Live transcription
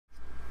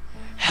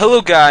Hello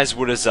guys,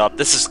 what is up?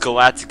 This is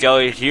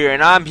GalacticElliot here,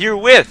 and I'm here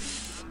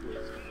with...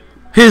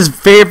 his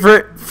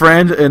favorite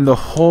friend in the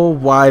whole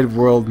wide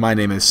world. My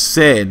name is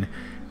Sin.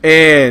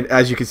 And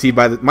as you can see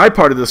by my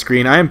part of the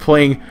screen, I am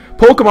playing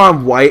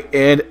Pokemon White,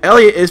 and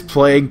Elliot is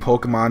playing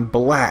Pokemon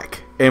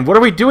Black. And what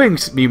are we doing,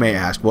 you may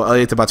ask? Well,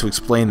 Elliot's about to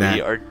explain that.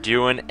 We are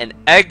doing an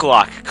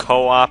Egglocke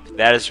co-op.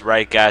 That is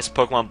right, guys.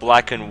 Pokemon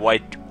Black and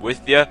White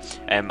with you.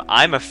 And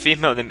I'm a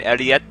female named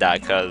Elietta,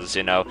 because,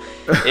 you know,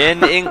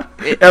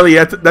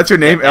 Elietta, that's your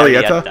name,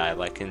 Elietta? Elietta.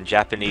 Like in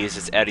Japanese,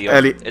 it's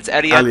Eliotto. It's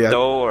Eliotto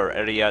or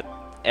Eliotto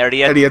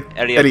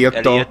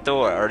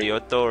or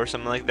Ariotto or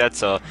something like that.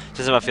 So,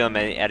 since I'm a female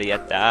named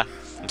Elietta,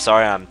 I'm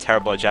sorry, I'm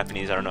terrible at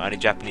Japanese. I don't know any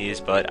Japanese,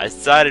 but I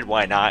decided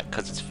why not,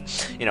 because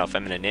it's, you know,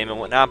 feminine name and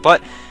whatnot.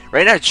 But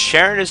right now,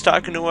 Sharon is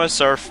talking to us,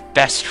 our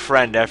best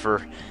friend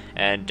ever,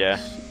 and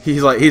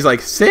he's like,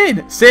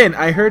 Sin,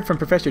 I heard from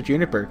Professor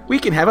Juniper, we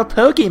can have a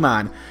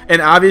Pokemon.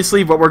 And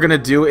obviously, what we're gonna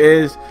do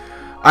is,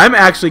 I'm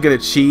actually gonna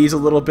cheese a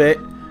little bit.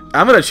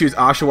 I'm gonna choose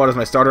Oshawott as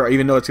my starter,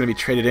 even though it's gonna be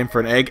traded in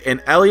for an egg.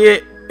 And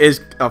Elliot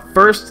is a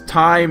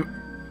first-time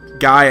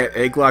guy at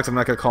Egglocke. I'm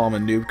not gonna call him a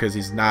noob because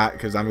he's not,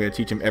 because I'm gonna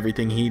teach him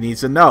everything he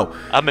needs to know.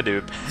 I'm a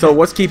noob. So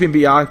what's keeping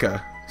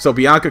Bianca? So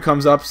Bianca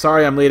comes up.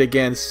 Sorry, I'm late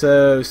again.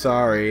 So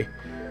sorry.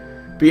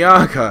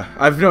 Bianca,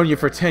 I've known you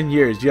for 10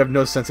 years. You have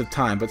no sense of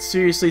time. But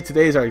seriously,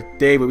 today's our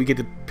day where we get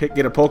to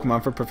get a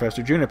Pokemon from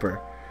Professor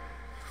Juniper.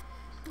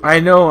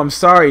 I know. I'm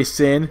sorry,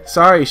 Sin.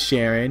 Sorry,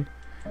 Sharon.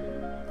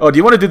 Oh, do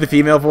you want to do the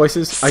female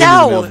voices?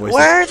 So,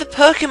 where are the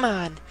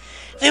Pokemon?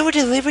 They were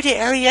delivered to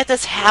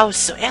Arietta's house,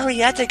 so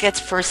Arietta gets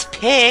first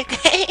pick.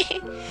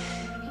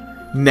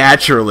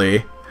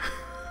 Naturally.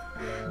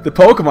 The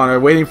Pokemon are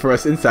waiting for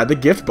us inside the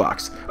gift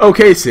box.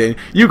 Okay, Sin,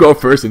 you go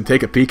first and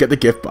take a peek at the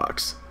gift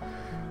box.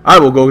 I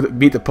will go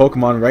meet the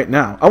Pokemon right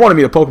now. I want to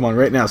meet a Pokemon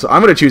right now, so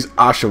I'm going to choose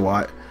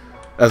Oshawott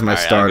as my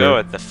starter. I'll go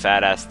with the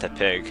fat-ass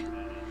Tepig.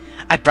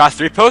 I brought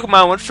 3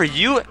 Pokemon, one for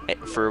you,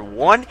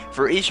 one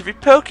for each of your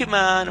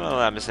Pokemon. Well,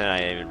 I'm just saying I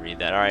didn't even read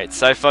that. Alright,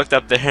 so I fucked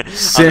up there on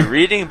the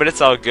reading, but it's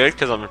all good,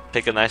 because I'm going to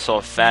pick a nice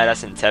little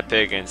fat-ass and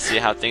Tepig and see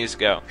how things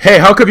go. Hey,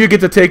 how come you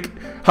get to pick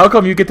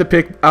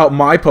out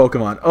my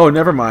Pokemon? Oh,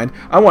 never mind.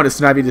 I want to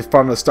snap you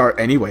from the start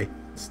anyway.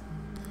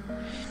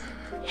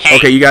 Hey,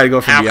 okay, you gotta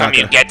go for Bianca. How come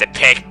you get to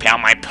pick out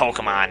my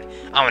Pokemon?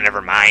 Oh,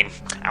 never mind.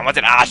 I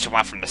wanted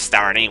Oshawott from the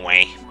start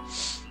anyway.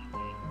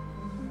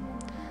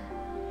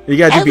 You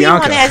gotta do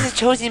Bianca. Everyone has a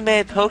chosen by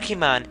a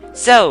Pokemon,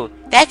 so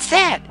that's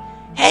that.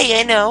 Hey,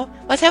 I know.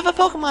 Let's have a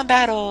Pokemon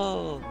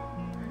battle.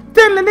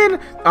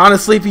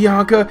 Honestly,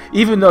 Bianca,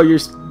 even though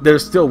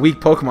there's still weak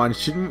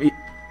Pokemon,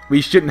 we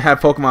shouldn't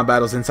have Pokemon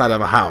battles inside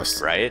of a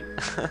house. Right?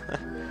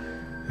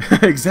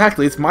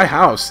 Exactly, it's my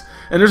house,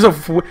 and there's a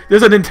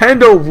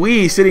Nintendo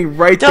Wii sitting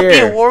right there. Don't be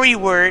a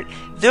worrywart.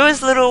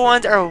 Those little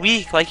ones are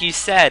weak, like you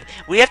said.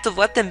 We have to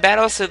let them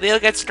battle so they'll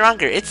get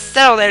stronger. It's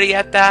settled,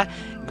 Arietta.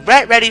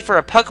 Get ready for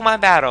a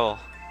Pokemon battle.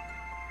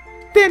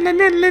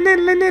 Bianca's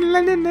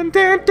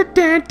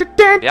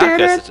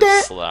such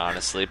a slut,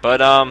 honestly. But,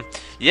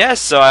 yeah,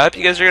 so I hope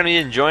you guys are going to be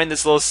enjoying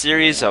this little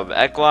series of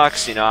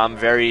Egglocks. You know, I'm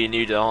very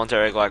new to the whole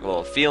entire Egglocke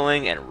little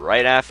feeling, and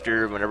right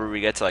after, whenever we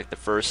get to, like, the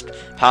first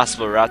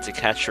possible route to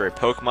catch your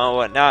Pokemon and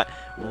whatnot,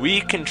 we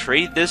can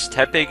trade this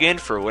Tepig in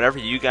for whatever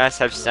you guys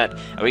have sent.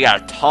 And we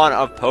got a ton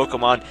of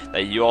Pokemon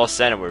that you all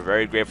sent, and we're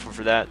very grateful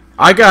for that.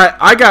 I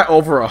got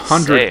over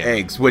 100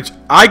 eggs, which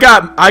I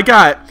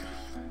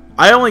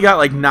only got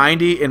like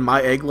 90 in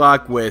my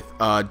Egglocke with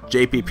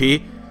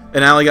JPP,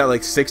 and I only got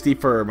like 60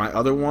 for my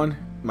other one,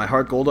 my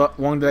Heart Gold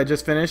one that I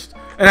just finished.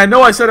 And I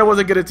know I said I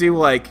wasn't gonna do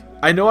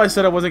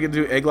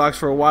Egglocks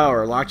for a while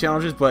or lock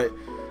challenges, but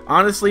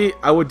honestly,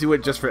 I would do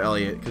it just for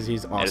Elliot because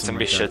he's awesome. It's gonna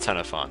be a shit ton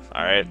of fun.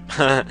 All right.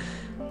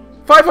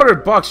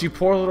 $500, you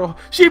poor little.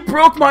 She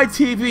broke my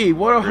TV.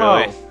 What a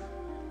hoe.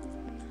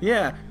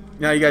 Yeah.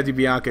 Now you gotta do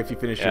Bianca if you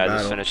finish your battle. I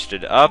just finished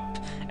it up,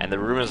 and the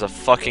room is a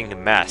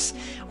fucking mess.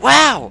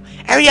 Wow,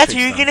 Arietta,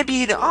 you're gonna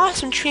be an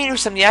awesome trainer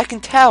someday. I can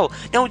tell,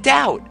 no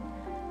doubt.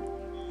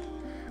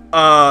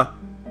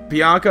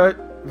 Bianca,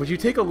 would you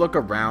take a look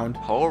around?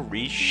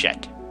 Holy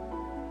shit!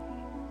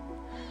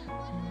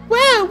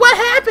 Whoa, what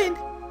happened?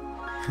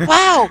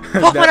 Wow,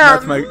 Pokemon are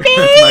that's my girl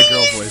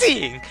voice.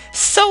 amazing.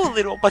 So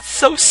little, but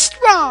so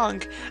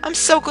strong. I'm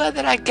so glad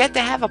that I get to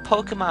have a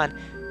Pokemon.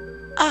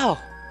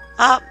 Oh,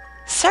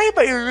 sorry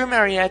about your room,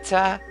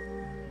 Arietta.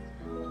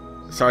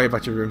 Sorry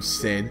about your room,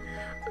 Sin.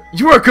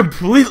 You are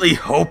completely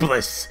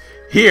hopeless.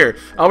 Here,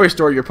 I'll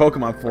restore your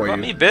Pokemon for you.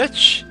 Me,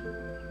 bitch.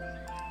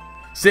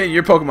 Sin,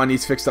 your Pokemon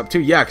needs fixed up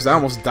too. Yeah, because I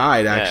almost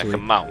died, actually. Yeah,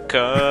 come on,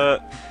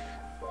 cut.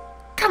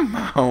 Come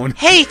on.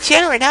 Hey,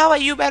 Sharon, how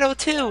about you battle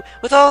too?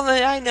 With all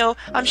that I know,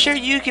 I'm sure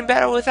you can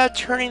battle without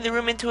turning the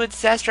room into a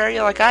disaster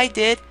area like I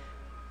did.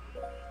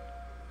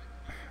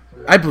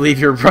 I believe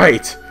you're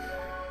right.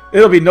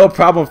 It'll be no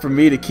problem for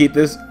me to keep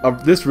this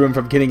room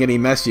from getting any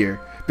messier.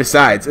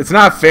 Besides, it's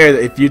not fair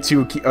that if you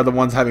two are the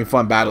ones having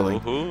fun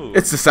battling. Ooh.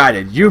 It's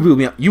decided. You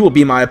will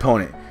be my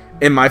opponent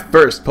in my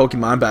first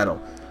Pokemon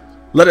battle.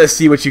 Let us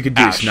see what you can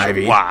do,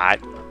 Snivy. What?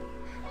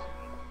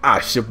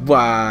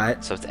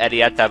 Oshawott. So it's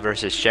Edietta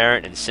versus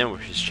Sharon and Sin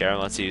versus Sharon.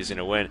 Let's see who's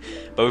gonna win.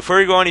 But before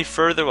we go any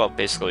further, well,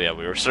 basically, yeah,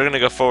 we were still gonna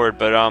go forward,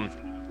 but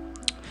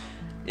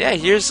yeah,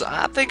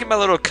 I'm thinking about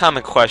a little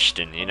common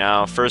question. You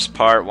know, first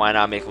part, why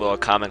not make a little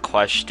common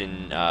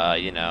question?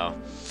 You know,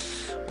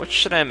 what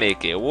should I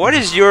make it? What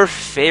is your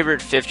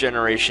favorite 5th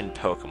generation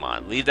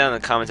Pokemon? Leave that in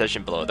the comment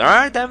section below. There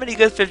aren't that many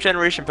good 5th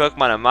generation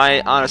Pokemon, in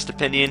my honest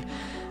opinion.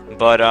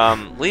 But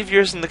leave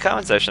yours in the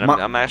comment section.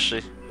 I'm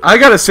actually. I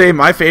gotta say,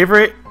 my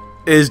favorite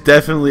is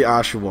definitely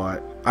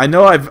Oshawott. I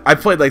know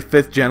I've played like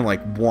 5th gen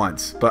like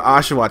once, but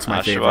Oshawott's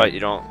my favorite. You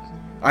don't.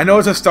 I know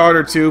it's a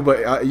starter too,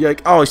 but you're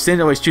like, oh,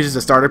 Sin always chooses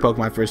a starter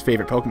Pokemon for his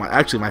favorite Pokemon.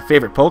 Actually, my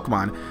favorite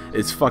Pokemon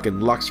is fucking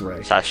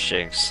Luxray. That's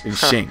Shinx. And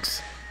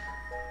Shinx.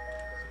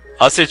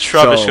 I'll say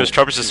Trubbish because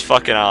Trubbish is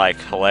fucking like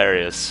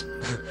hilarious.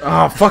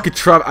 Oh, fucking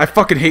Trubbish! I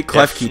fucking hate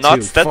Klefki too.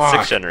 That's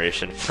 6th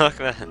generation. Fuck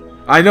that.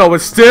 I know,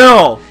 but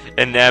still.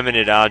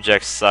 Inanimate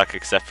objects suck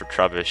except for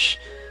Trubbish.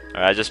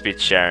 Alright, I just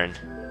beat Sharon.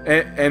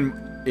 And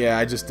yeah,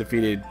 I just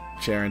defeated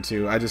Sharon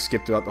too. I just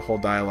skipped throughout the whole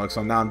dialogue,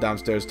 so now I'm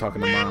downstairs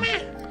talking to Mom.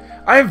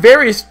 I'm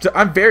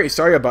very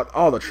sorry about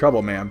all the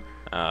trouble, ma'am.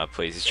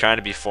 Please, he's trying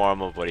to be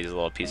formal, but he's a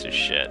little piece of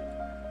shit.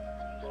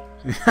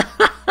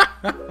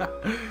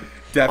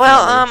 Definitely.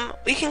 Well,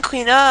 we can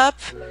clean up.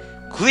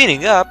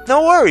 Cleaning up?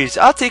 No worries,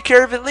 I'll take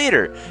care of it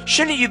later.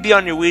 Shouldn't you be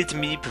on your way to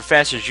meet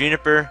Professor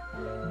Juniper?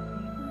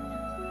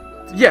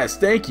 Yes,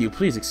 thank you.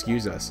 Please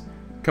excuse us.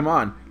 Come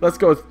on, let's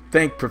go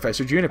thank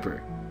Professor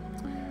Juniper.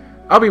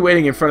 I'll be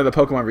waiting in front of the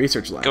Pokemon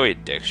Research Lab. Go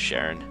eat dick,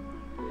 Sharon.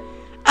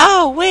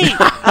 Oh, wait!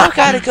 I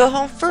gotta go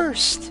home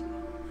first.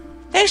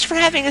 Thanks for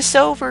having us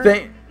over.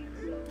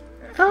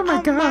 Oh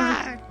my god.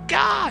 My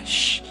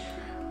gosh.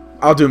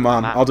 I'll do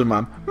Mom. I'll do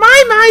Mom.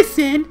 My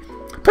Sin!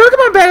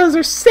 Pokemon battles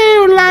are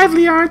so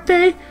lively, aren't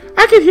they?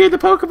 I can hear the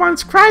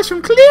Pokemon's cries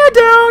from clear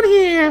down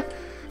here.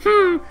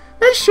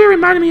 That sure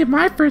reminded me of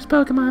my first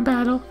Pokemon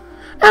battle.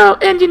 Oh,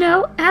 and you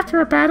know,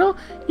 after a battle,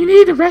 you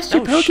need to rest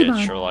your Pokemon.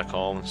 Shit, Sherlock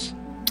Holmes.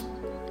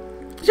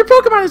 Your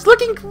Pokemon is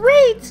looking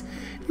great!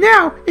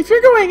 Now, if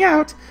you're going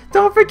out,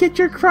 don't forget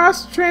your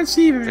cross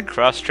transceiver. The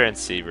cross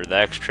transceiver, the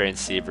X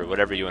transceiver,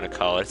 whatever you want to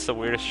call it. It's the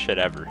weirdest shit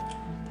ever.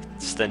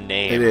 It's the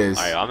name. It is.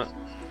 Right,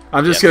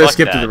 I'm just gonna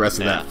skip through the rest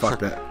of that. Fuck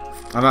that.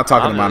 I'm not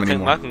talking to Mom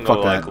anymore. I can Fuck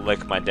go that. like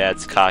lick my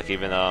dad's cock,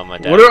 even though my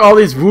dad. What are all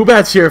these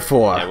Woobats here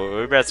for? Yeah,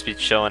 Woobats be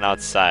chilling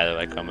outside,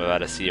 like I'm about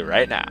to see it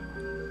right now.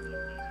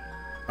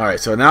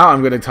 Alright, so now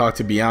I'm gonna talk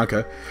to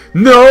Bianca.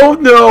 No,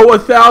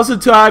 1,000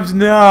 times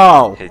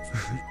no! It's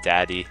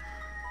Daddy.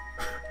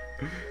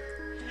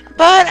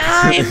 But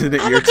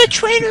I'm a good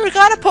trainer. We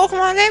got a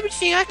Pokemon and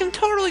everything. I can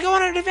totally go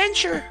on an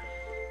adventure.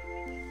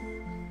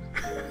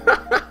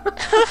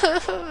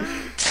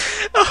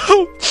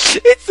 Oh,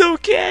 it's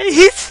okay.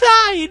 It's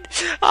fine.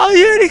 I'm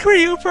here to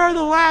create you for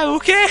the lab,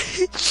 okay?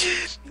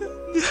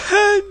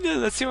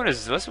 Let's see what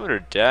her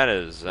dad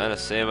is gonna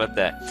say about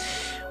that.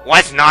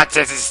 What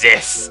nonsense is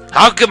this?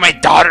 How could my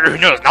daughter, who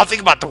knows nothing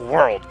about the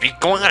world, be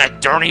going on a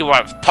journey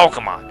with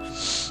Pokemon?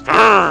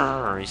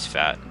 He's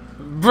fat.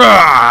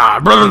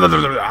 Alright,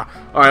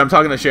 I'm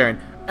talking to Sharon.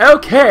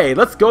 Okay,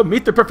 let's go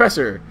meet the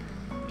professor.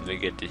 They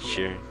get to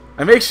Sharon.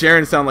 I make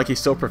Sharon sound like he's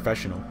so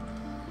professional.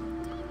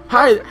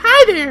 Hi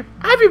there.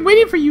 I've been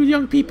waiting for you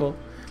young people.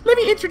 Let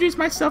me introduce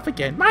myself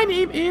again. My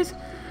name is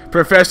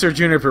Professor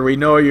Juniper. We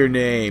know your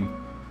name.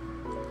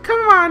 Come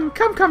on,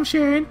 come,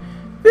 Sharon.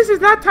 This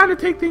is not time to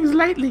take things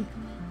lightly.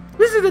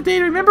 This is the day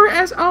to remember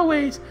as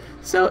always.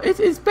 So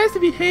it's best to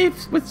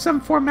behave with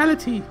some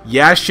formality.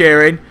 Yeah,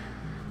 Sharon.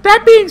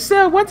 That being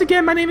so, once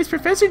again, my name is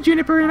Professor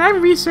Juniper, and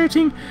I'm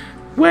researching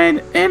when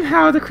and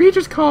how the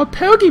creatures called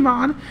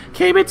Pokemon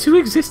came into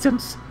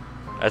existence.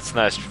 That's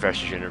nice,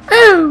 Professor Juniper.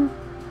 Oh,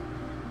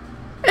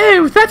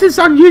 that is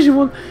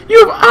unusual.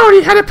 You have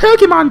already had a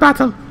Pokemon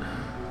battle.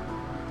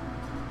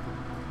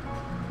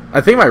 I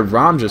think my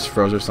ROM just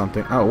froze or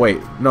something. Oh, wait.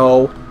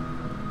 No.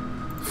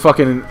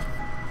 Fucking...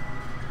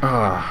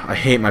 I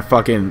hate my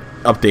fucking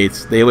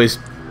updates. They always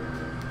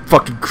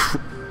fucking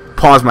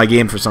pause my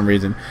game for some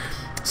reason.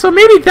 So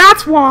maybe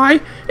that's why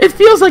it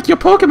feels like your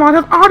Pokemon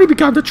have already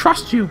begun to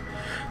trust you.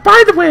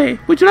 By the way,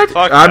 would you like to...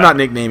 I'm not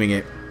nicknaming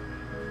it.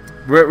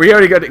 We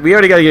already got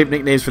to get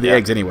nicknames for the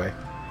eggs anyway.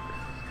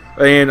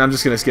 And I'm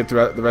just going to skip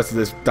through the rest of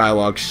this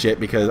dialogue shit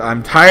because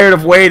I'm tired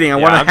of waiting. I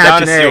want to hatch an egg. I'm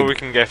down to see what we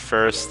can get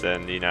first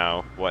and, you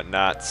know,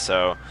 whatnot.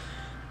 So,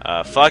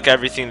 fuck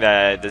everything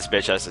that this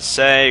bitch has to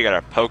say. You got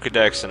our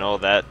Pokedex and all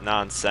that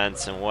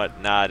nonsense and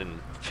whatnot and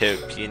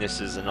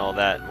penises and all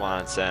that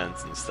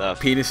nonsense and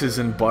stuff. Penises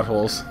and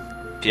buttholes.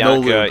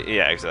 Bianca,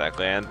 yeah,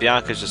 exactly. And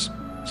Bianca's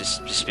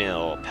just being a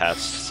little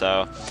pest.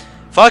 So,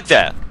 fuck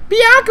that.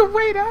 Bianca,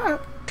 wait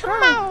up.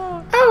 Come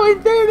on. Oh,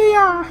 and there they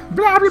are.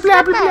 Blah, blah,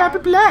 blah, blah, blah,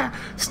 blah, blah.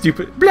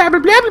 Stupid. Blah, blah,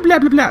 blah, blah, blah,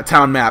 blah, blah.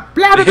 Town map.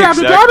 Blah, blah, blah,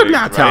 blah, blah,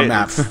 blah, town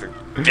map.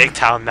 Big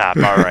town map,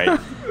 alright.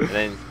 And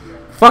then...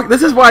 Fuck,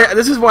 this is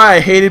why I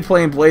hated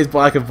playing Blaze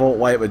Black and Volt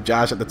White with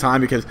Josh at the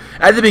time, because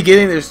at the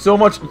beginning there's so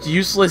much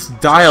useless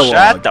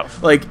dialogue. Shut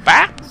the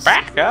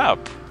back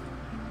up.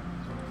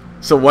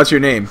 So what's your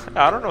name?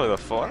 I don't know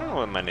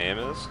what my name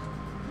is.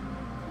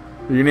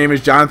 Your name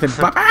is Jonathan.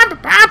 That's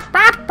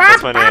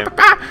my name.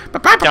 Jonathan.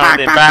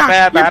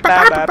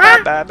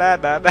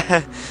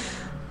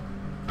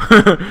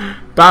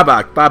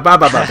 Babak.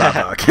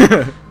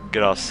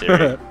 Get all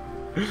serious.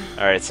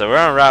 Alright, so we're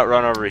on route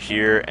run over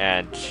here,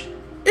 and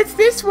it's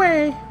this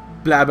way.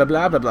 Blah blah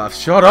blah blah blah.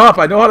 Shut up!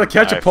 I know how to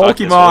catch a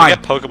Pokemon. We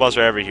get Pokeballs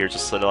right over here,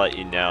 just to let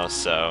you know.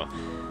 So,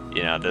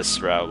 you know, this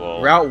route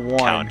will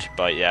count.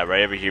 But yeah,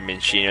 right over here,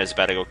 Minchino's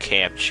about to go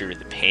capture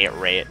the pet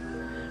rat.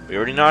 We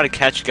already know how to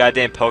catch a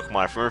goddamn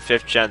Pokemon. If we're in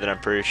 5th gen, then I'm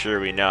pretty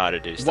sure we know how to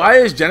do stuff. Why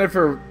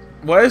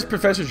is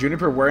Professor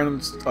Juniper wearing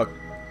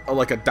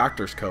like a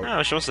doctor's coat?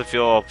 No, she wants to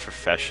feel all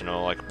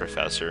professional, like a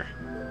professor.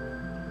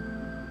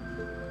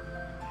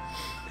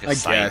 Like a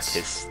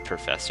scientist,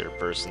 professor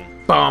person.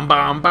 Well, they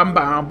got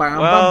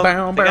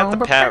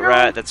the pet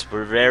rat. That's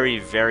very,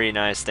 very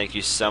nice. Thank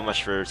you so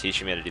much for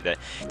teaching me how to do that.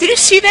 Did you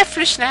see that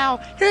fish now?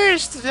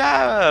 Here's the...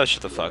 Oh,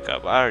 shut the fuck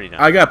up. I already know.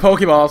 I got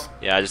Pokeballs.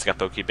 Yeah, I just got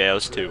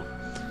Pokeballs too.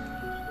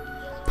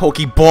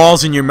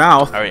 Pokeballs in your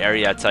mouth. Alright,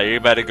 Arietta, you're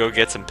about to go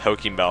get some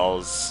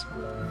Pokeballs.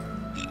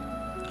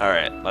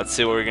 Alright, let's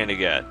see what we're gonna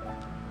get.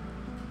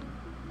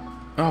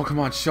 Oh, come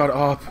on, shut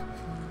up.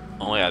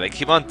 Oh yeah, they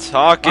keep on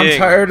talking. I'm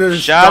tired of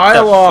this Shut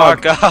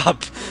dialogue. the fuck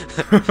up.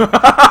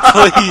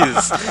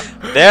 Please.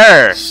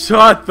 There.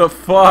 Shut the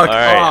fuck up.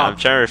 Alright, I'm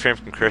trying to refrain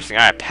from cursing.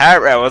 Alright,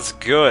 Pat Rat, what's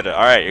good?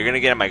 Alright, you're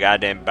gonna get in my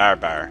goddamn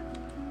bar.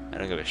 I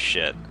don't give a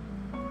shit.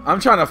 I'm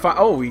trying to find...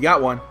 Oh, we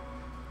got one.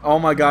 Oh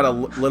my god, a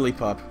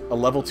Lillipup. A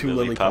level 2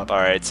 Lillipup.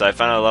 Alright, so I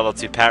found a level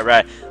 2 Pat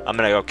Rat. I'm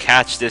gonna go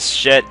catch this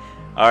shit.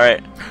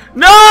 Alright.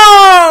 No!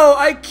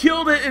 I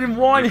killed it in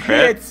one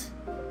hit.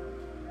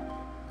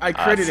 I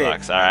critted it.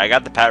 Sucks. Alright, I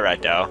got the Pat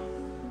Rat though.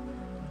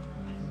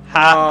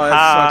 Oh,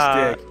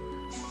 that sucks dick.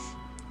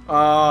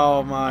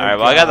 Oh my god. Alright,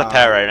 well I got the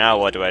Pat Rat now.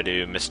 What do I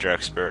do, Mr.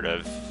 Expert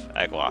of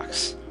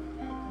Egglocks?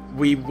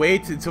 We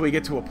wait until we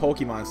get to a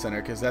Pokemon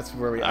Center, because that's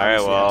where we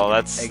Alright, well,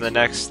 that's the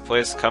next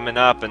place coming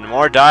up, and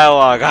more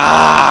dialogue.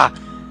 Ah!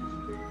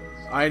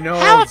 I know.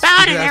 How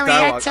about it,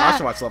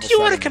 Arietta? Do you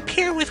want to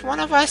compare with one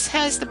of us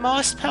has the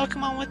most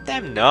Pokemon with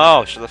them?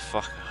 No, shut the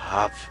fuck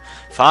up.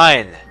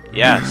 Fine.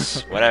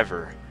 Yes,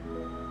 whatever.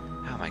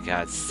 Oh my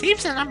god.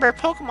 Seems the number of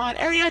Pokemon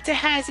Arietta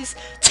has is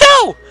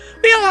 2!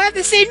 We all have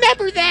the same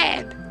number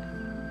then!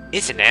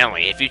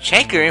 Incidentally, if you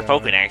check your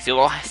Pokédex, you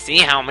will see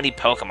how many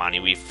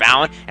Pokemon we've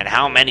found and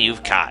how many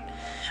you've caught.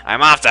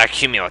 I'm off to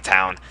Accumula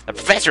Town. The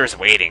professor is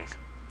waiting.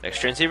 The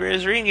extra receiver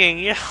is ringing.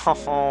 Yo,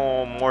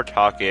 more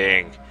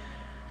talking.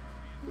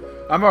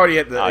 I'm already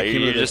at the.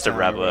 You're just a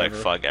rebel. Like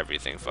fuck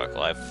everything. Fuck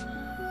life.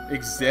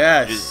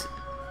 Exactly.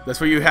 That's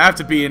what you have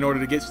to be in order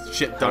to get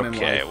shit done in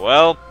life. Okay,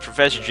 well,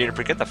 Professor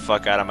Juniper, get the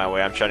fuck out of my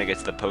way. I'm trying to get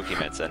to the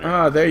Pokemon Center.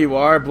 Ah, there you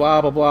are.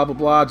 Blah, blah, blah, blah,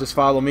 blah. Just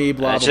follow me.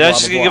 Blah, blah, blah, blah.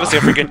 She's gonna give us a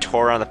freaking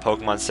tour on the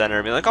Pokemon Center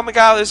and be like, oh my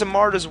god, there's a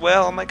Mart as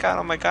well. Oh my god,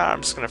 oh my god.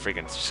 I'm just gonna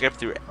freaking skip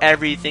through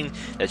everything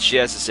that she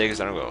has to say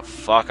because I don't give a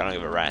fuck. I don't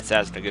give a rat's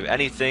ass. I don't give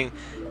anything.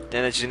 And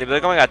then she's gonna be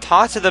like, oh my god,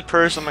 talk to the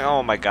person. I'm like,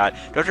 oh my god. Do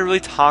I have to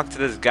really talk to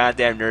this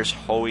goddamn nurse,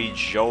 Hoey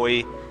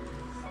Joey?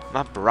 I'm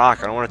not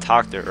Brock. I don't want to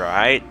talk to her,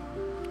 alright?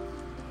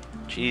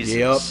 Jesus.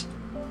 Yep.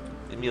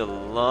 Leave me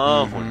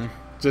alone.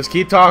 Just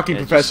keep talking,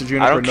 Professor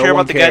Juniper. I don't care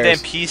about the cares.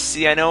 goddamn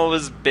PC. I know it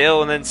was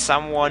Bill and then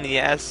someone.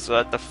 Yes,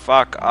 shut the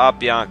fuck up,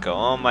 Bianca.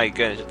 Oh my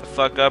goodness, shut the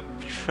fuck up,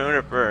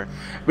 Juniper.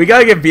 We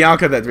gotta give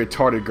Bianca that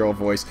retarded girl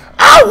voice.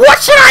 Oh, what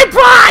should I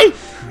buy?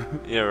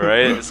 Yeah,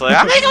 right. It's like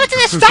I'm gonna go to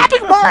the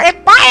shopping mall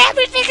and buy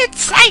everything in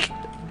sight.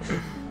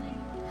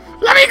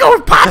 Let me go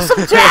pop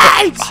some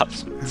tags. Pop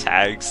some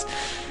tags.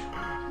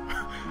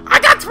 I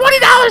got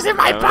 $20 in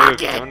my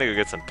pocket. I'm gonna go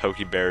get some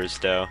Pokebears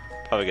though.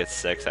 Probably get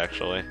 6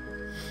 actually.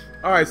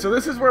 All right, so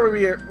this is where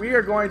we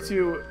are going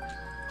to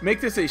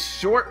make this a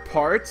short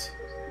part,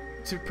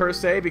 per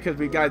se, because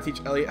we gotta teach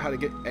Elliot how to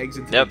get eggs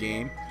into the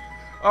game.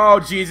 Oh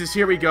Jesus,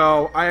 here we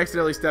go. I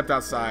accidentally stepped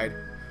outside.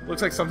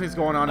 Looks like something's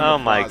going on. Oh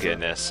my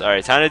goodness! All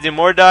right, time to do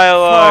more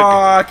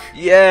dialogue. Fuck.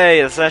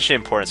 Yay! That's actually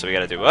important, so we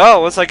gotta do.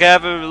 Well, looks like I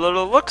have a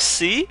little look.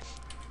 See?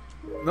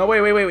 No,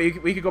 wait.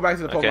 We could go back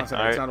to the Pokemon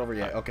Center. Right. It's not over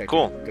yet. Okay.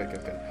 Cool. Good.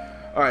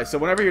 All right. So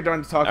whenever you're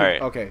done talking,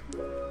 okay.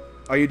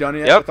 Are you done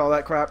yet with all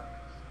that crap?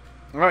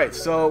 Alright,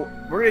 so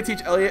we're going to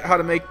teach Elliot how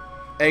to make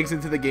eggs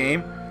into the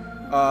game.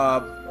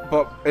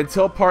 But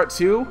until part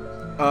 2,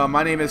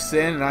 my name is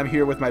Sin, and I'm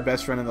here with my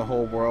best friend in the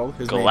whole world.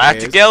 His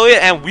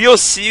GalacticElliot, and we'll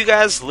see you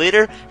guys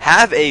later.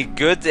 Have a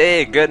good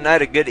day, a good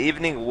night, a good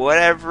evening,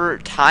 whatever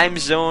time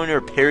zone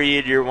or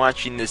period you're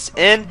watching this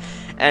in.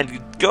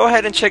 And go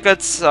ahead and check out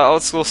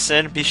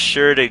OldSchoolSin. Be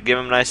sure to give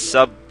him a nice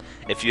sub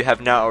if you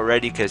have not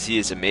already, because he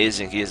is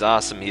amazing, he is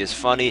awesome, he is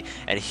funny,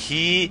 and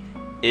he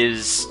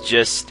is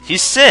just,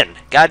 he's Sin.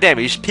 Goddamn,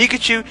 he's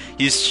Pikachu,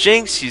 he's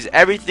Shinx, he's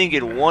everything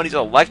in one, he's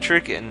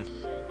electric, and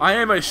I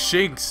am a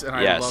Shinx, and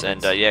I love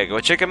it. Yeah, go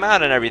check him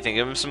out and everything.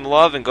 Give him some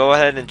love, and go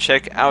ahead and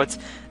check out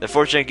The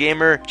Fortunate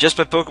Gamer, Just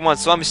by Pokemon,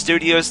 Swami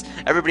Studios.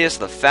 Everybody else,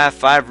 the Fat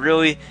Five,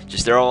 really,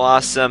 just they're all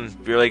awesome.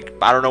 You're like,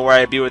 I don't know where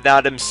I'd be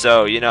without him.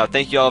 So, you know,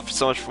 thank you all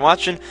so much for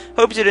watching.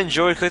 Hope you did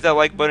enjoy. Click that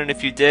like button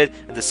if you did,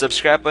 and the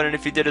subscribe button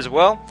if you did as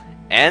well.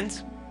 And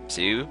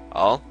see you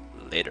all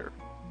later.